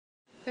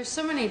There's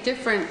so many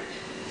different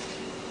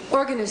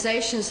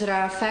organizations that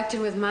are affected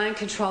with mind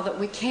control that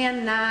we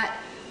cannot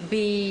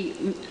be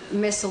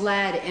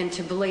misled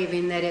into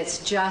believing that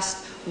it's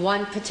just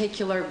one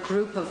particular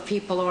group of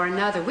people or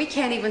another. We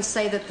can't even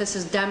say that this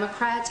is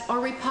Democrats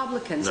or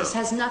Republicans. No. This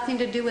has nothing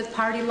to do with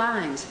party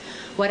lines.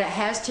 What it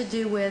has to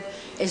do with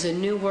is a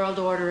New World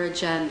Order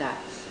agenda.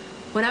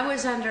 When I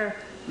was under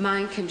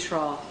mind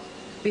control,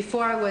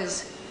 before I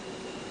was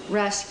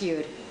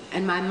rescued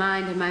and my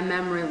mind and my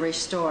memory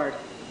restored,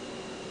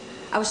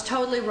 I was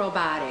totally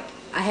robotic.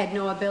 I had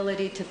no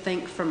ability to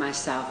think for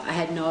myself. I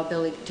had no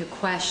ability to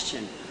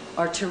question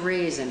or to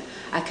reason.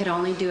 I could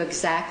only do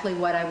exactly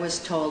what I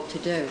was told to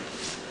do.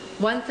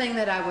 One thing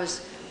that I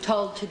was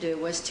told to do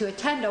was to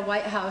attend a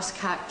White House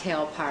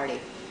cocktail party.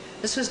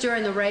 This was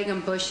during the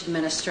Reagan-Bush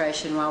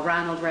administration while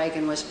Ronald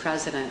Reagan was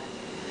president.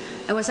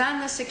 It was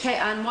on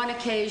one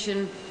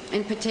occasion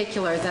in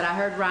particular that I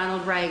heard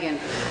Ronald Reagan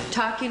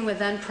talking with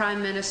then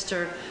Prime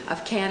Minister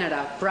of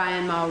Canada,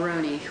 Brian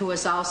Mulroney, who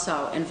was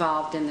also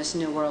involved in this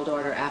New World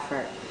Order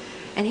effort.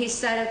 And he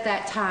said at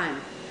that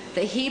time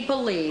that he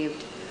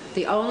believed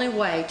the only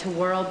way to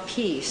world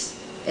peace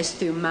is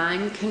through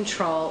mind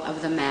control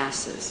of the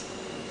masses.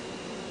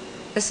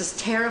 This is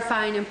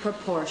terrifying in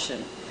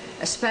proportion,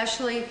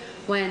 especially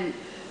when,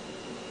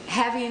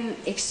 having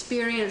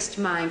experienced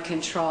mind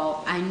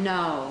control, I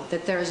know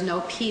that there is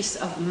no peace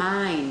of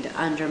mind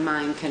under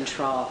mind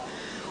control.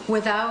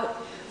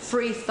 Without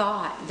free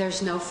thought,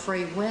 there's no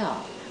free will.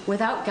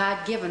 Without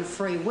God-given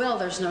free will,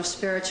 there's no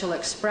spiritual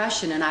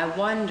expression. And I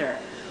wonder,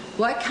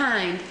 what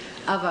kind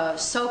of a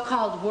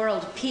so-called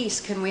world peace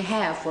can we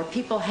have where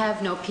people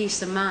have no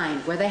peace of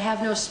mind, where they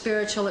have no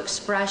spiritual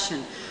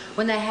expression,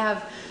 when they're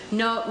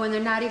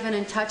not even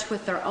in touch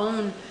with their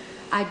own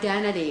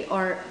identity?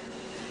 Or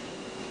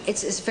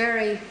it's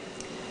very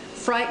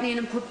frightening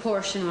in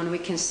proportion when we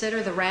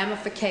consider the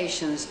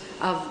ramifications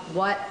of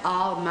what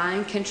all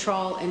mind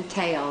control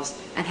entails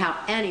and how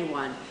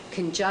anyone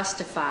can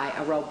justify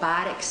a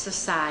robotic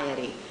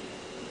society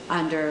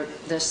under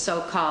the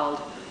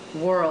so-called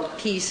world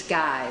peace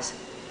guise,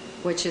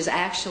 which is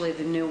actually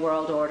the New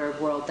World Order,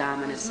 world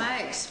dominance. It's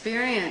my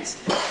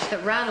experience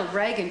that Ronald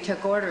Reagan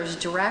took orders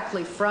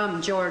directly from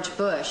George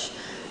Bush.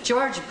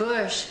 George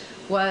Bush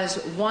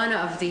was one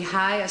of the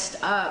highest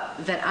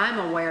up that I'm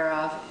aware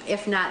of,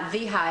 if not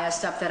the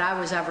highest up that I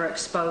was ever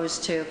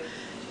exposed to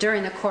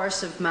during the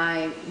course of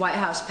my White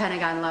House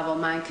Pentagon level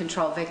mind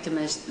control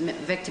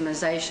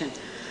victimization.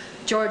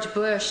 George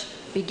Bush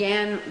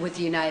began with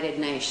the United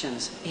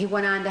Nations. He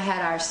went on to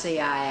head our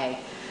CIA.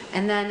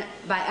 And then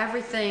by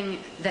everything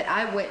that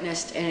I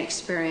witnessed and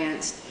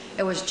experienced,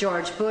 it was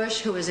George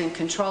Bush who was in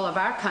control of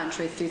our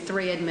country through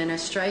 3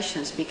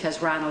 administrations,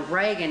 because Ronald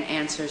Reagan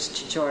answers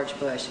to George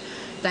Bush.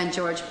 Then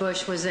George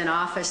Bush was in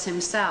office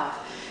himself.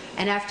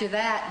 And after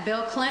that,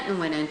 Bill Clinton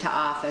went into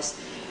office.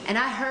 And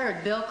I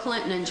heard Bill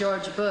Clinton and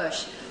George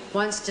Bush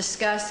once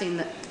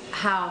discussing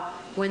how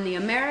when the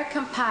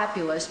American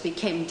populace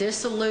became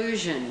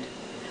disillusioned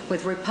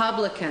with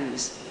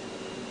Republicans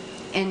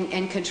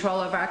in control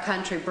of our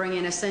country,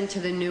 bringing us into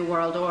the New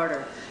World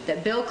Order,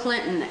 that Bill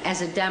Clinton,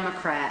 as a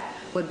Democrat,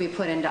 would be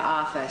put into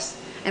office.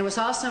 And it was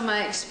also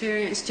my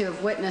experience to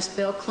have witnessed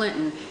Bill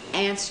Clinton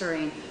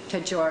answering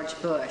to George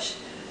Bush.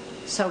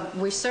 So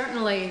we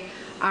certainly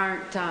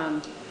aren't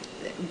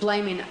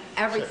blaming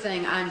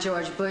everything on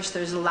George Bush.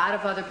 There's a lot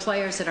of other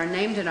players that are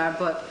named in our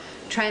book,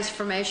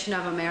 Transformation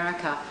of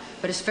America.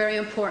 But it's very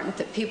important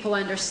that people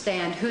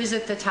understand who's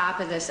at the top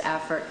of this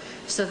effort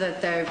so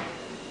that they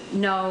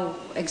know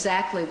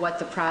exactly what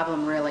the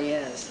problem really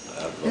is.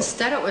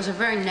 Instead, it was a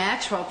very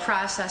natural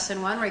process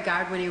in one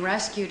regard when he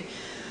rescued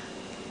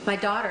my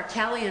daughter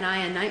Kelly and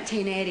I in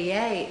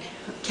 1988.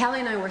 Kelly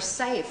and I were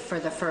safe for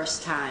the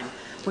first time.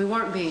 We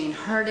weren't being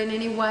hurt in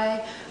any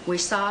way. We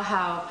saw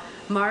how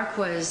Mark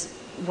was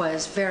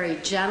very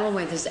gentle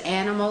with his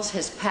animals.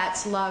 His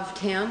pets loved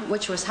him,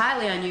 which was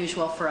highly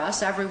unusual for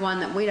us.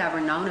 Everyone that we'd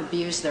ever known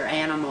abused their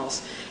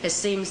animals. It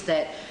seems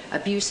that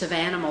abuse of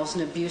animals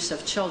and abuse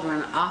of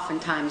children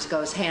oftentimes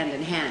goes hand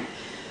in hand.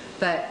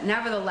 But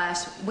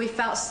nevertheless, we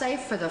felt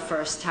safe for the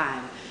first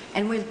time,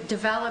 and we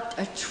developed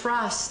a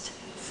trust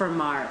for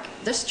Mark.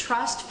 This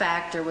trust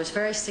factor was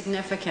very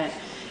significant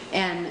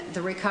in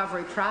the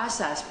recovery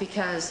process,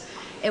 because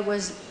it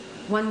was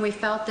when we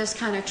felt this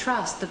kind of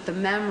trust that the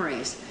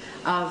memories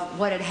of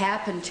what had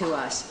happened to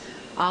us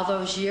all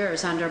those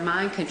years under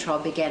mind control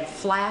began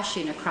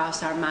flashing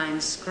across our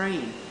mind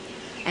screen.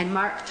 And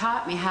Mark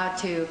taught me how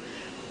to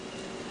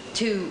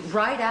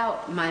write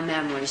out my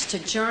memories, to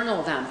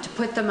journal them, to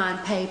put them on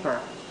paper.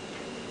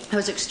 I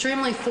was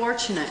extremely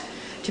fortunate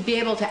to be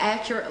able to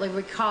accurately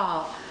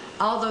recall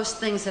all those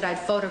things that I'd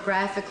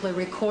photographically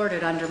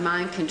recorded under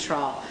mind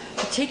control,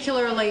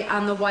 particularly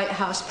on the White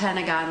House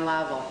Pentagon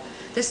level.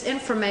 This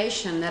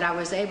information that I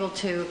was able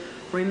to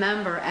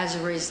remember as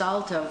a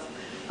result of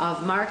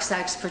Mark's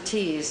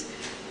expertise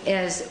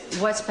is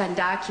what's been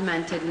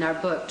documented in our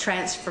book,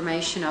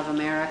 Transformation of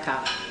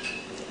America.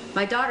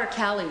 My daughter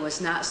Kelly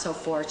was not so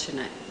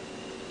fortunate.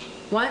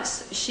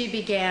 Once she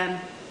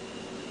began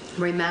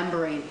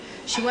remembering,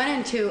 She went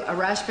into a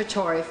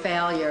respiratory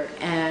failure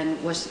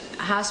and was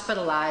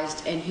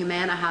hospitalized in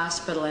Humana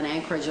Hospital in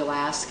Anchorage,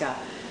 Alaska.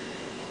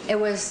 It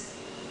was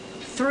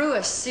through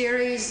a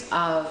series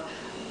of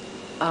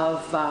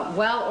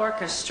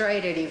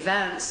well-orchestrated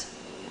events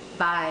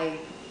by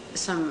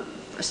some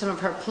of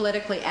her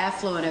politically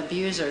affluent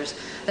abusers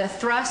that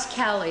thrust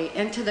Kelly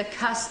into the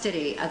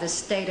custody of the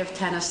state of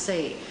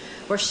Tennessee,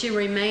 where she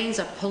remains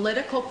a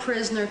political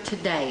prisoner to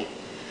date.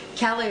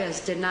 Kelly is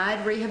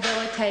denied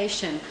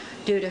rehabilitation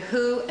due to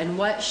who and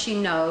what she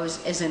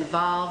knows is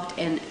involved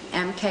in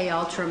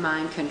MK-Ultra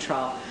mind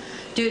control,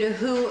 due to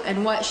who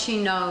and what she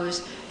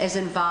knows is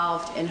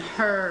involved in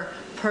her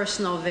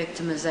personal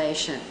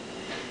victimization.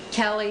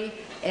 Kelly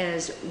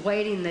is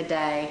waiting the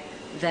day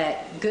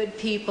that good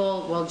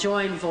people will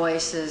join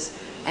voices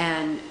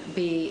and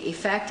be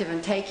effective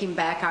in taking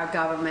back our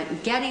government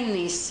and getting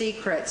these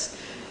secrets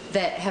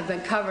that have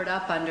been covered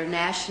up under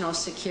national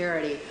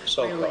security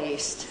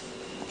released.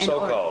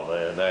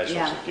 So-called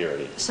national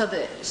security.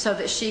 So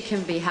that she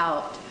can be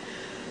helped.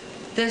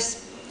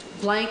 This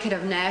blanket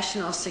of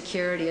national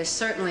security is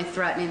certainly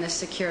threatening the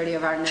security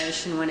of our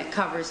nation when it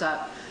covers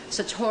up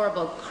such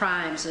horrible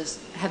crimes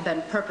as have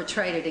been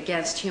perpetrated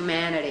against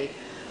humanity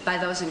by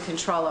those in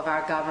control of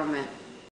our government.